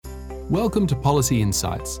Welcome to Policy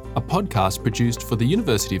Insights, a podcast produced for the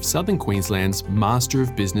University of Southern Queensland's Master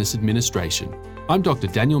of Business Administration. I'm Dr.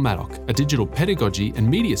 Daniel Maddock, a digital pedagogy and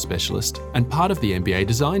media specialist and part of the MBA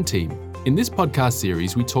design team. In this podcast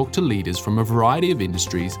series, we talk to leaders from a variety of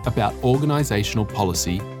industries about organisational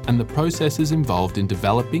policy and the processes involved in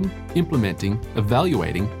developing, implementing,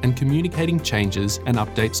 evaluating and communicating changes and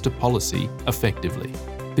updates to policy effectively.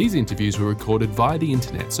 These interviews were recorded via the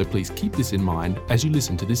internet, so please keep this in mind as you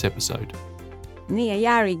listen to this episode. Nia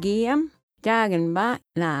Yari Giyam, Jaganba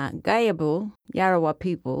na Gayabul Yarawa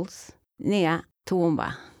peoples, Nia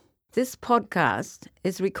Toowoomba. This podcast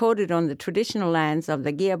is recorded on the traditional lands of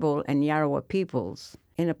the Gayabul and Yarawa peoples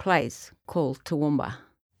in a place called Toowoomba.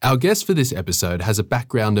 Our guest for this episode has a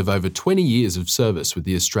background of over 20 years of service with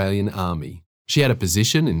the Australian Army. She had a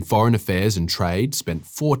position in foreign affairs and trade, spent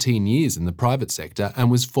 14 years in the private sector and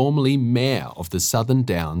was formerly Mayor of the Southern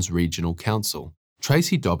Downs Regional Council.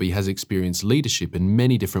 Tracy Dobby has experienced leadership in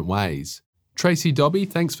many different ways. Tracy Dobby,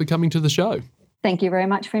 thanks for coming to the show. Thank you very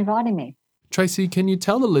much for inviting me. Tracy, can you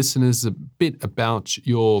tell the listeners a bit about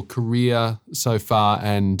your career so far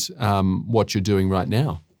and what you're doing right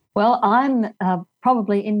now? Well, I'm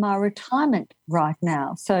probably in my retirement right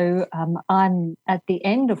now. So I'm at the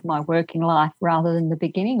end of my working life rather than the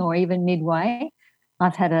beginning or even midway.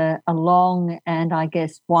 I've had a long and I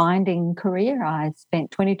guess winding career. I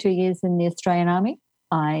spent 22 years in the Australian Army.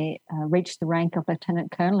 I reached the rank of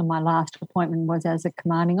Lieutenant Colonel and my last appointment was as a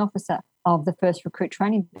commanding officer of the 1st Recruit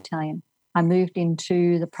Training Battalion. I moved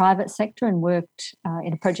into the private sector and worked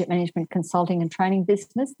in a project management consulting and training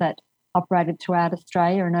business that operated throughout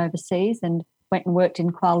Australia and overseas, and went and worked in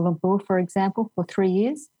Kuala Lumpur, for example, for 3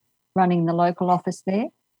 years, running the local office there.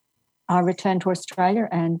 I returned to Australia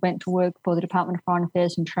and went to work for the Department of Foreign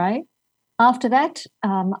Affairs and Trade. After that,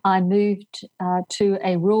 I moved to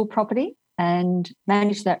a rural property and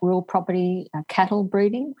managed that rural property cattle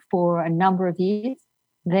breeding for a number of years.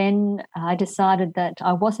 Then I decided that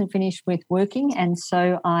I wasn't finished with working, and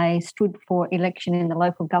so I stood for election in the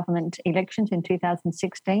local government elections in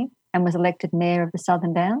 2016 and was elected Mayor of the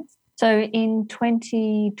Southern Downs. So in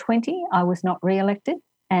 2020, I was not re-elected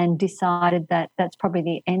and decided that that's probably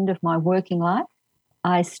the end of my working life.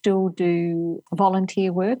 I still do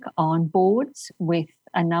volunteer work on boards with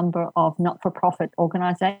a number of not-for-profit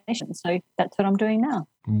organisations. So that's what I'm doing now.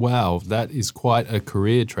 Wow, that is quite a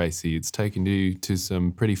career, Tracy. It's taken you to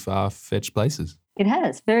some pretty far-fetched places. It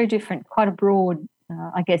has, very different, quite a broad,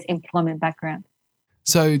 employment background.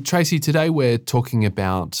 So, Tracy, today we're talking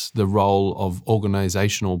about the role of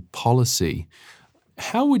organisational policy.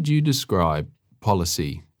 How would you describe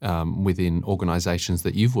policy within organisations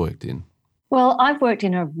that you've worked in? Well, I've worked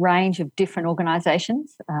in a range of different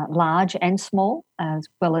organisations, large and small, as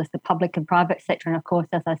well as the public and private sector, and of course,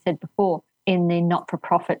 as I said before, in the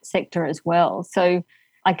not-for-profit sector as well. So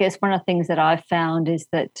I guess one of the things that I've found is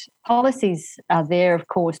that policies are there, of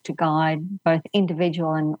course, to guide both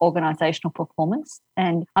individual and organisational performance.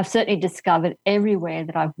 And I've certainly discovered everywhere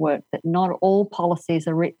that I've worked that not all policies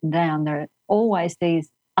are written down. There are always these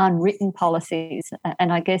unwritten policies.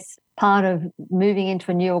 And I guess part of moving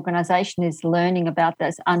into a new organisation is learning about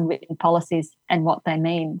those unwritten policies and what they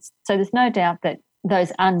mean. So there's no doubt that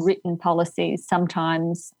those unwritten policies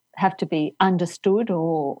sometimes have to be understood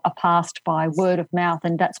or are passed by word of mouth,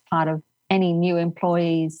 and that's part of any new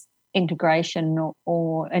employee's integration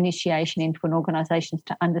or initiation into an organisation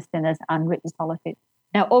to understand those unwritten policies.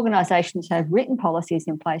 Now, organisations have written policies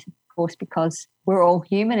in place, of course, because we're all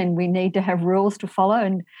human and we need to have rules to follow,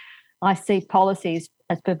 and I see policies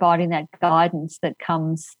as providing that guidance that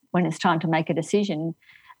comes when it's time to make a decision.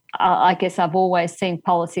 I guess I've always seen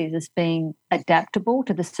policies as being adaptable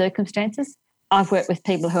to the circumstances. I've worked with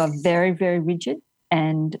people who are very, very rigid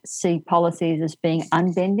and see policies as being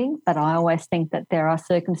unbending, but I always think that there are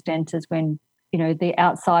circumstances when, the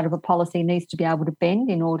outside of a policy needs to be able to bend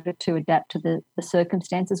in order to adapt to the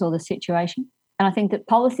circumstances or the situation. And I think that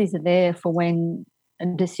policies are there for when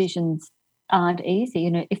decisions aren't easy.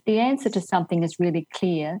 If the answer to something is really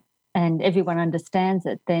clear and everyone understands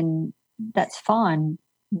it, then that's fine.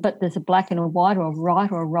 But there's a black and a white or a right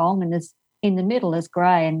or a wrong, and there's in the middle is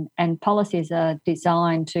grey, and policies are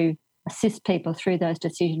designed to assist people through those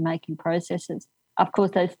decision-making processes. Of course,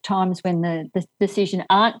 those times when the decision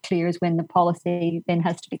aren't clear is when the policy then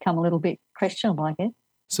has to become a little bit questionable, I guess.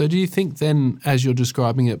 So do you think then, as you're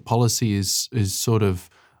describing it, policy is sort of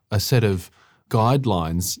a set of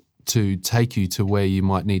guidelines to take you to where you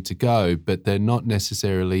might need to go, but they're not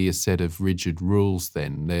necessarily a set of rigid rules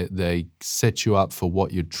then? They set you up for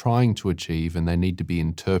what you're trying to achieve and they need to be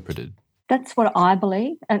interpreted. That's what I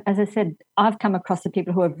believe. And as I said, I've come across the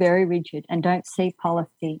people who are very rigid and don't see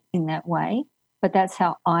policy in that way, but that's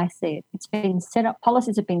how I see it. It's been set up,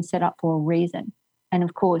 policies have been set up for a reason. And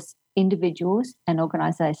of course, individuals and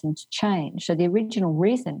organisations change. So the original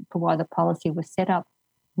reason for why the policy was set up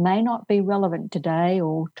may not be relevant today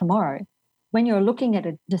or tomorrow. When you're looking at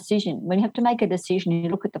a decision, when you have to make a decision, you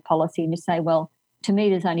look at the policy and you say, well, to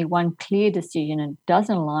me, there's only one clear decision and it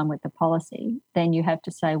doesn't align with the policy, then you have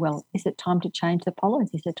to say, well, is it time to change the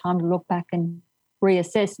policy? Is it time to look back and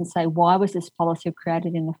reassess and say, why was this policy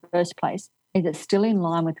created in the first place? Is it still in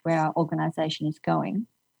line with where our organisation is going?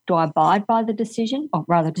 Do I abide by the decision? Or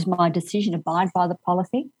rather, does my decision abide by the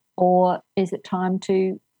policy? Or is it time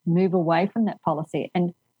to move away from that policy?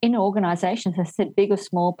 And in organisations, as I said, big or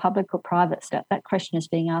small, public or private, that question is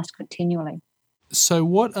being asked continually. So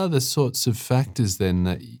what are the sorts of factors then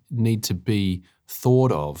that need to be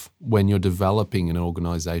thought of when you're developing an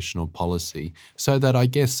organisational policy so that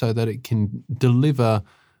it can deliver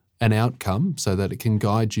an outcome, so that it can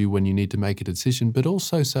guide you when you need to make a decision, but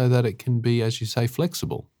also so that it can be, as you say,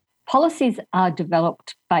 flexible? Policies are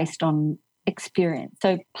developed based on experience.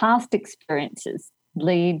 So past experiences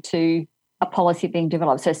lead to a policy being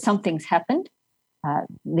developed. So something's happened,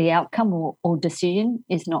 the outcome or decision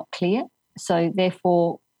is not clear. So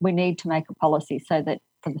therefore, we need to make a policy so that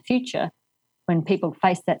for the future, when people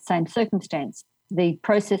face that same circumstance, the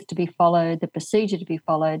process to be followed, the procedure to be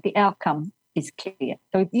followed, the outcome is clear.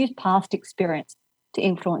 So we've used past experience to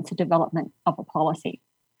influence the development of a policy.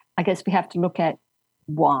 I guess we have to look at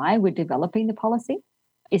why we're developing the policy.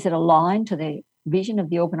 Is it aligned to the vision of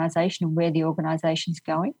the organisation and where the organisation is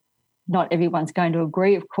going? Not everyone's going to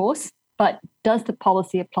agree, of course, but does the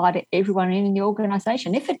policy apply to everyone in the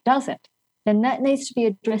organisation? If it doesn't, then that needs to be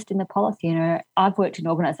addressed in the policy. You know, I've worked in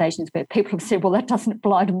organisations where people have said, well, that doesn't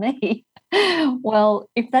apply to me. Well,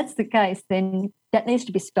 if that's the case, then that needs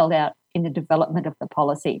to be spelled out in the development of the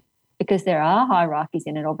policy, because there are hierarchies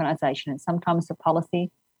in an organisation and sometimes the policy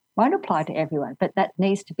won't apply to everyone, but that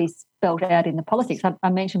needs to be spelled out in the policy. So I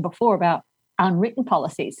mentioned before about unwritten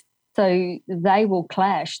policies. So they will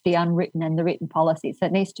clash, the unwritten and the written policy. So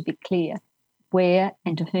it needs to be clear where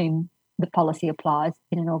and to whom the policy applies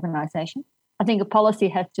in an organisation. I think a policy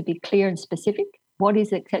has to be clear and specific. What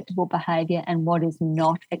is acceptable behaviour and what is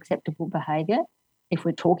not acceptable behaviour? If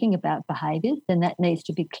we're talking about behaviours, then that needs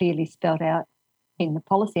to be clearly spelled out in the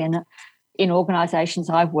policy. And in organisations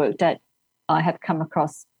I've worked at, I have come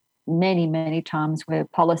across many, many times where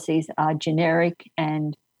policies are generic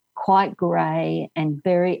and quite grey and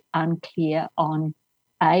very unclear on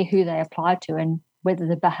who they apply to and whether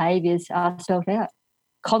the behaviours are spelled out.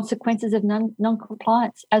 Consequences of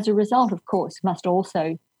non-compliance as a result, of course, must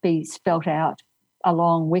also be spelt out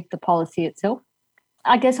along with the policy itself.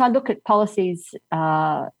 I guess I look at policies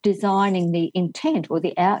designing the intent or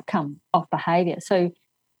the outcome of behaviour. So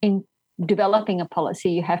in developing a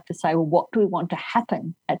policy, you have to say, well, what do we want to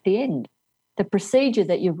happen at the end? The procedure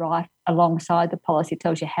that you write alongside the policy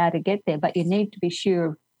tells you how to get there, but you need to be sure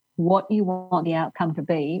of what you want the outcome to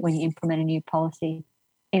be when you implement a new policy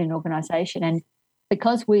in an organisation. And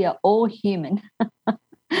because we are all human,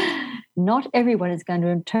 not everyone is going to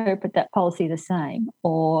interpret that policy the same.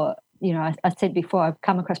 Or, you know, I said before, I've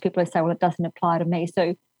come across people who say, well, it doesn't apply to me.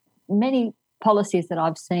 So many policies that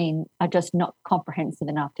I've seen are just not comprehensive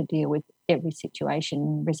enough to deal with every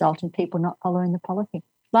situation, result in people not following the policy.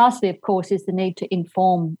 Lastly, of course, is the need to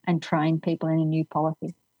inform and train people in a new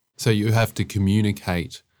policy. So you have to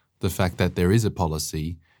communicate the fact that there is a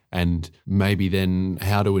policy and maybe then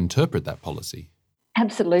how to interpret that policy.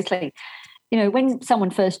 Absolutely. You know, when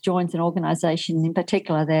someone first joins an organisation in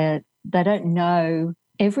particular, they don't know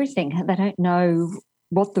everything. They don't know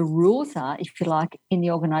what the rules are, if you like, in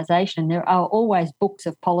the organisation. There are always books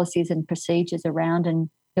of policies and procedures around, and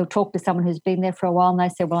they'll talk to someone who's been there for a while and they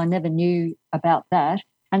say, well, I never knew about that.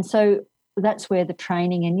 And so that's where the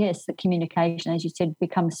training and, yes, the communication, as you said,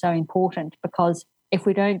 becomes so important, because if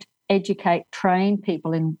we don't educate, train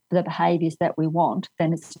people in the behaviours that we want,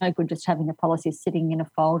 then it's no good just having a policy sitting in a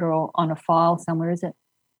folder or on a file somewhere, is it?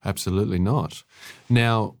 Absolutely not.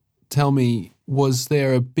 Now, tell me, was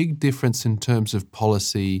there a big difference in terms of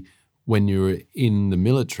policy when you were in the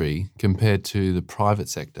military compared to the private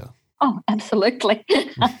sector? Oh, absolutely.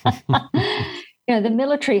 You know, the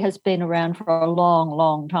military has been around for a long,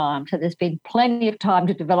 long time, so there's been plenty of time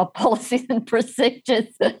to develop policies and procedures.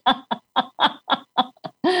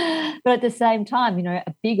 But at the same time, you know,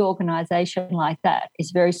 a big organisation like that is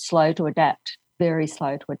very slow to adapt, very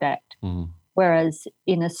slow to adapt. Mm. Whereas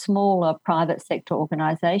in a smaller private sector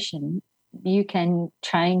organisation, you can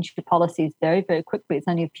change your policies very, very quickly. It's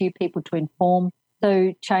only a few people to inform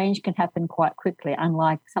So change can happen quite quickly,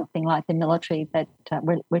 unlike something like the military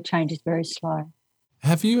where change is very slow.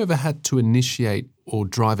 Have you ever had to initiate or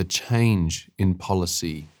drive a change in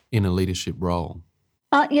policy in a leadership role?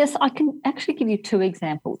 Yes, I can actually give you two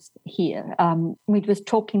examples here. We were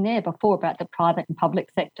talking there before about the private and public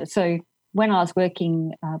sector. So when I was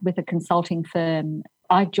working with a consulting firm,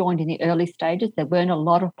 I joined in the early stages. There weren't a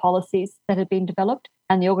lot of policies that had been developed,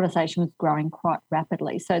 and the organisation was growing quite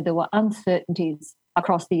rapidly. So there were uncertainties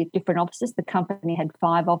across the different offices. The company had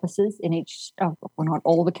 5 offices in each, well, not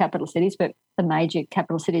all the capital cities, but the major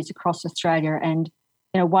capital cities across Australia. And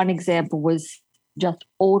one example was just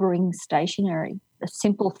ordering stationery. A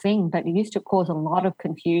simple thing, but it used to cause a lot of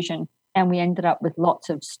confusion. And we ended up with lots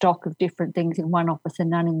of stock of different things in one office and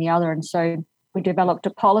none in the other. And so we developed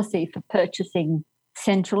a policy for purchasing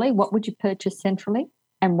centrally. What would you purchase centrally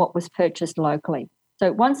and what was purchased locally?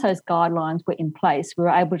 So once those guidelines were in place, we were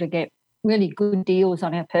able to get really good deals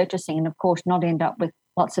on our purchasing and, of course, not end up with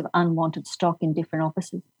lots of unwanted stock in different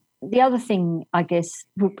offices. The other thing, I guess,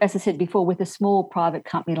 as I said before, with a small private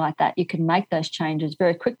company like that, you can make those changes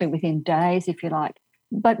very quickly within days, if you like.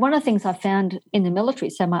 But one of the things I found in the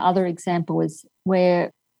military, so my other example is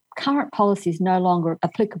where current policy is no longer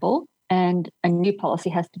applicable and a new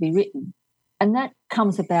policy has to be written. And that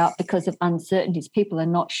comes about because of uncertainties. People are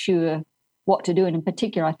not sure what to do. And in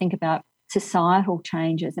particular, I think about societal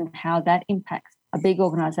changes and how that impacts a big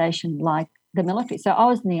organisation like the military. So I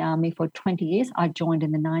was in the army for 20 years. I joined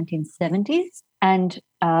in the 1970s. And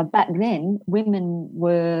back then, women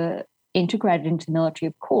were integrated into the military,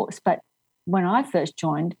 of course. But when I first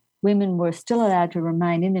joined, women were still allowed to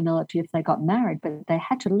remain in the military if they got married, but they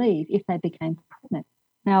had to leave if they became pregnant.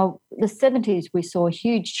 Now, the 70s, we saw a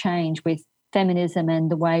huge change with feminism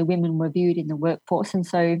and the way women were viewed in the workforce. And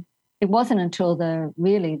so it wasn't until the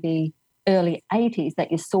early 80s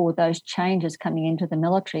that you saw those changes coming into the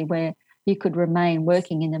military where you could remain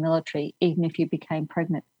working in the military even if you became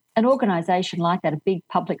pregnant. An organisation like that, a big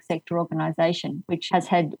public sector organisation, which has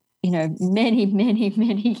had many, many,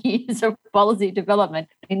 many years of policy development.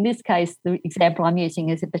 In this case, the example I'm using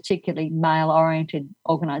is a particularly male-oriented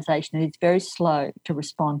organisation and it's very slow to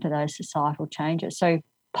respond to those societal changes. So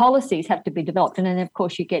policies have to be developed. And then, of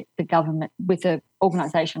course, you get the government with an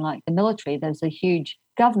organisation like the military. There's a huge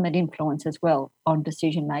government influence as well on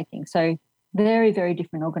decision-making. So very, very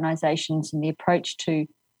different organisations and the approach to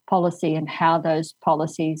policy and how those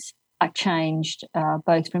policies are changed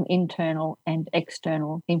both from internal and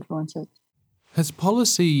external influences. Has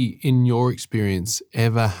policy, in your experience,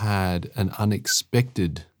 ever had an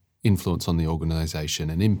unexpected influence on the organisation,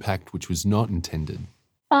 an impact which was not intended?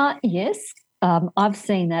 Yes. I've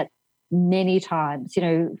seen that many times.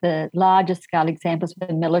 The largest scale examples of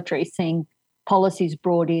the military, seeing policies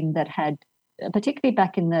brought in that had, particularly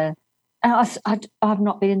back in the, I've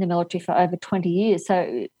not been in the military for over 20 years,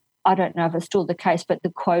 so I don't know if it's still the case, but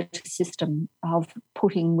the quota system of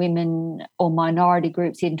putting women or minority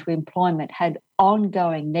groups into employment had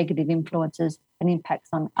ongoing negative influences and impacts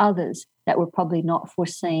on others that were probably not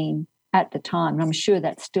foreseen at the time. And I'm sure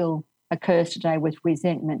that still occurs today with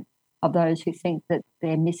resentment of those who think that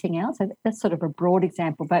they're missing out. So that's sort of a broad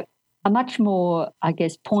example. But a much more, I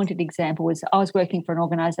guess, pointed example was I was working for an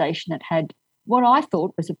organisation that had what I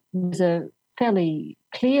thought was a fairly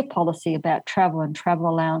clear policy about travel and travel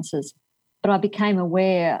allowances, but I became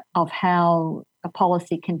aware of how a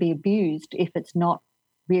policy can be abused if it's not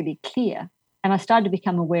really clear. And I started to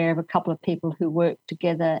become aware of a couple of people who worked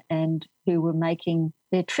together and who were making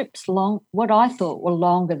their trips long, what I thought were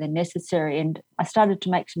longer than necessary. And I started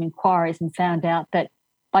to make some inquiries and found out that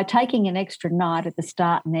by taking an extra night at the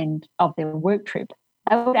start and end of their work trip,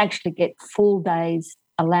 they would actually get full days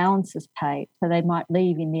allowances paid. So they might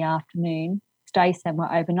leave in the afternoon, stay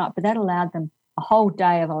somewhere overnight, but that allowed them a whole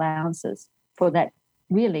day of allowances for that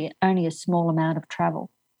really only a small amount of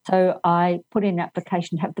travel. So I put in an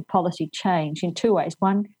application to have the policy change in 2 ways.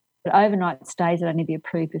 One, that overnight stays would only be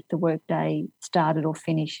approved if the workday started or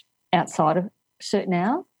finished outside of certain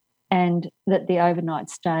hours, and that the overnight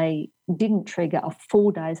stay didn't trigger a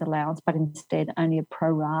full day's allowance, but instead only a pro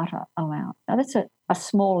rata allowance. Now, that's a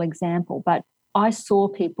small example, but I saw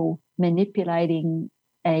people manipulating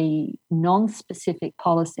a non-specific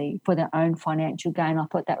policy for their own financial gain. I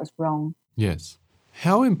thought that was wrong. Yes.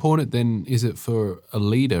 How important then is it for a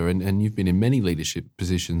leader, and you've been in many leadership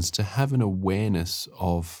positions, to have an awareness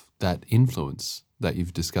of that influence that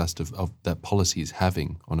you've discussed of that policy is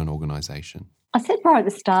having on an organisation? I said right at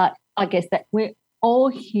the start, I guess, that we're all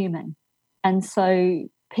human. And so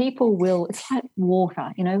people will, it's like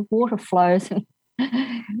water, water flows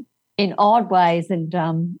in odd ways and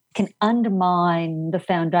can undermine the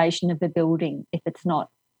foundation of the building if it's not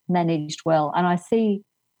managed well. And I see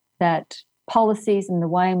that policies and the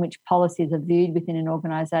way in which policies are viewed within an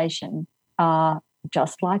organisation are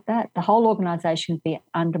just like that. The whole organisation can be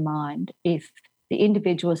undermined if the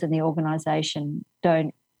individuals in the organisation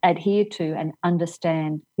don't adhere to and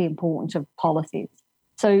understand the importance of policies.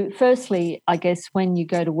 So firstly, I guess when you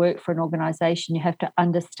go to work for an organisation, you have to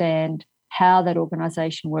understand how that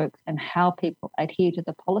organisation works and how people adhere to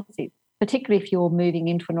the policies, particularly if you're moving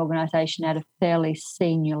into an organisation at a fairly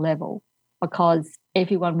senior level, because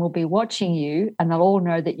everyone will be watching you and they'll all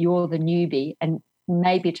know that you're the newbie and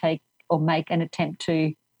maybe take or make an attempt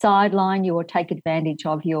to sideline you or take advantage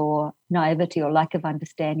of your naivety or lack of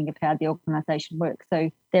understanding of how the organisation works. So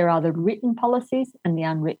there are the written policies and the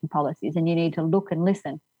unwritten policies, and you need to look and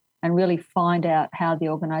listen and really find out how the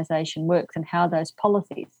organisation works and how those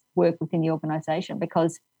policies work within the organisation,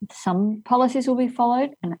 because some policies will be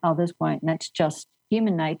followed and others won't. And that's just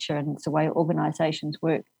human nature and it's the way organisations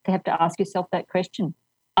work. You have to ask yourself that question.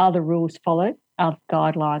 Are the rules followed? Are the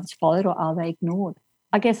guidelines followed, or are they ignored?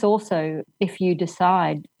 I guess also if you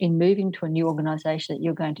decide in moving to a new organisation that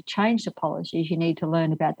you're going to change the policies, you need to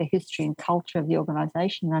learn about the history and culture of the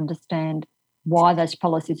organisation and understand why those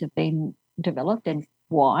policies have been developed and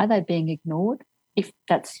why they're being ignored. If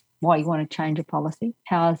that's why you want to change a policy,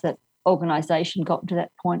 how has that organisation gotten to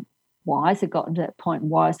that point? Why has it gotten to that point?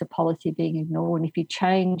 Why is the policy being ignored? And if you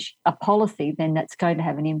change a policy, then that's going to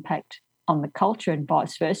have an impact on the culture and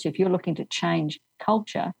vice versa. If you're looking to change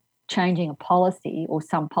culture, changing a policy or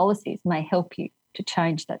some policies may help you to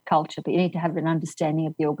change that culture, but you need to have an understanding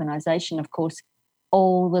of the organisation. Of course,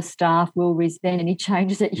 all the staff will resent any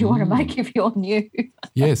changes that you want to make if you're new.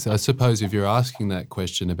 Yes, I suppose if you're asking that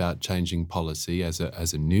question about changing policy as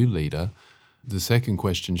a new leader, the second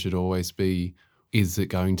question should always be, is it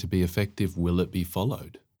going to be effective? Will it be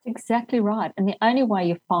followed? Exactly right. And the only way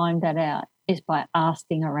you find that out is by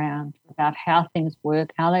asking around about how things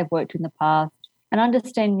work, how they've worked in the past, and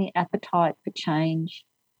understanding the appetite for change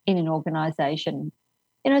in an organisation.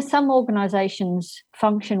 You know, some organisations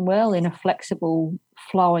function well in a flexible,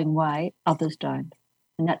 flowing way, others don't.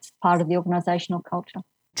 And that's part of the organisational culture.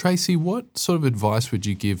 Tracy, what sort of advice would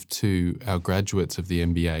you give to our graduates of the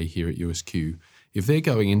MBA here at USQ if they're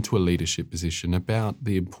going into a leadership position about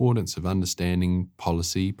the importance of understanding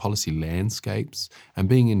policy landscapes, and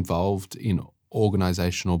being involved in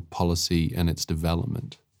organisational policy and its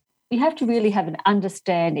development? You have to really have an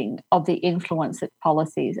understanding of the influence that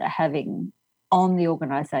policies are having on the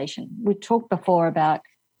organisation. We talked before about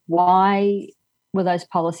why were those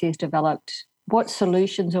policies developed, what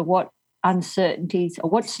solutions or what uncertainties or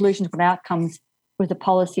what solutions, what outcomes was the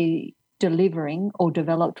policy delivering or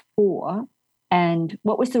developed for, and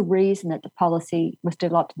what was the reason that the policy was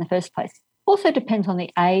developed in the first place. Also depends on the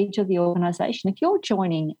age of the organisation. If you're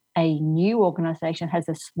joining a new organisation that has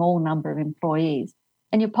a small number of employees,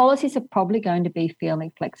 and your policies are probably going to be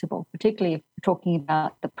fairly flexible, particularly if we're talking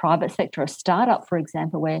about the private sector, a startup, for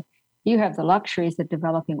example, where you have the luxuries of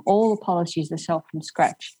developing all the policies yourself from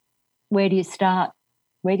scratch. Where do you start?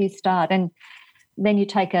 And then you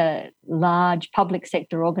take a large public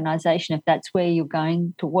sector organisation, if that's where you're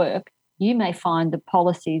going to work, you may find the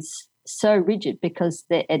policies so rigid because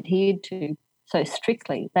they're adhered to so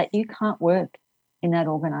strictly that you can't work in that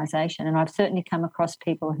organisation. And I've certainly come across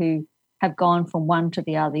people who have gone from one to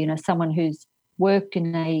the other. You know, someone who's worked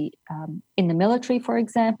in the military, for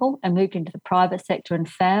example, and moved into the private sector and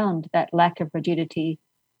found that lack of rigidity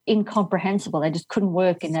incomprehensible. They just couldn't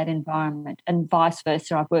work in that environment, and vice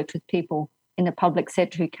versa. I've worked with people in the public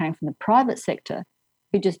sector who came from the private sector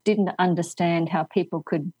who just didn't understand how people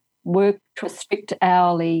could work to a strict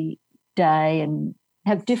hourly day and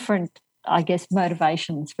have different, I guess,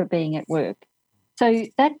 motivations for being at work. So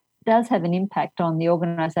that does have an impact on the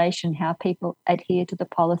organisation, how people adhere to the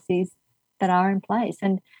policies that are in place.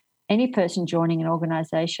 And any person joining an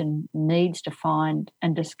organisation needs to find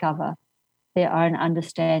and discover their own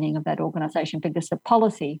understanding of that organisation, because the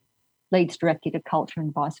policy leads directly to culture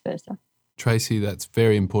and vice versa. Tracy, that's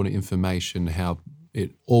very important information, how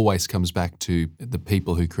it always comes back to the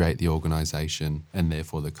people who create the organisation and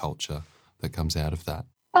therefore the culture that comes out of that.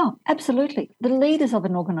 Oh, absolutely. The leaders of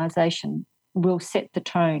an organisation will set the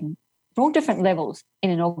tone at all different levels in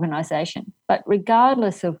an organisation. But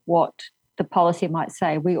regardless of what the policy might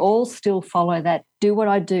say, we all still follow that do what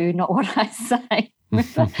I do, not what I say. You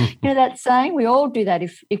know that saying? We all do that.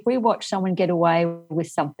 If we watch someone get away with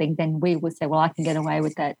something, then we will say, well, I can get away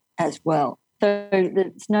with that as well. So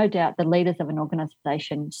there's no doubt the leaders of an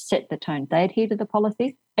organisation set the tone. They adhere to the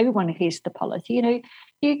policy. Everyone adheres to the policy. You know,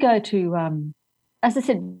 you go to as I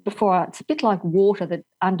said before, it's a bit like water that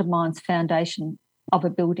undermines foundation of a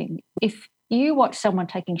building. If you watch someone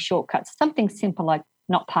taking shortcuts, something simple like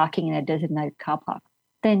not parking in a designated car park,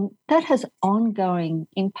 then that has ongoing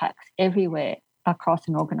impacts everywhere across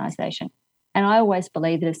an organisation. And I always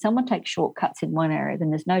believe that if someone takes shortcuts in one area, then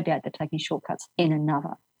there's no doubt they're taking shortcuts in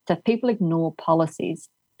another. So if people ignore policies,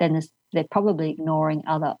 then they're probably ignoring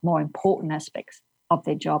other more important aspects of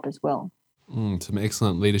their job as well. Some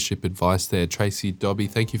excellent leadership advice there. Tracy Dobbie,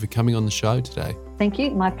 thank you for coming on the show today. Thank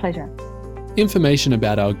you. My pleasure. Information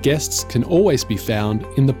about our guests can always be found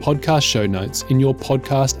in the podcast show notes in your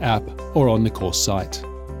podcast app or on the course site.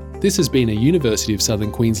 This has been a University of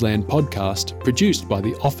Southern Queensland podcast produced by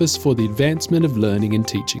the Office for the Advancement of Learning and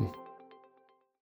Teaching.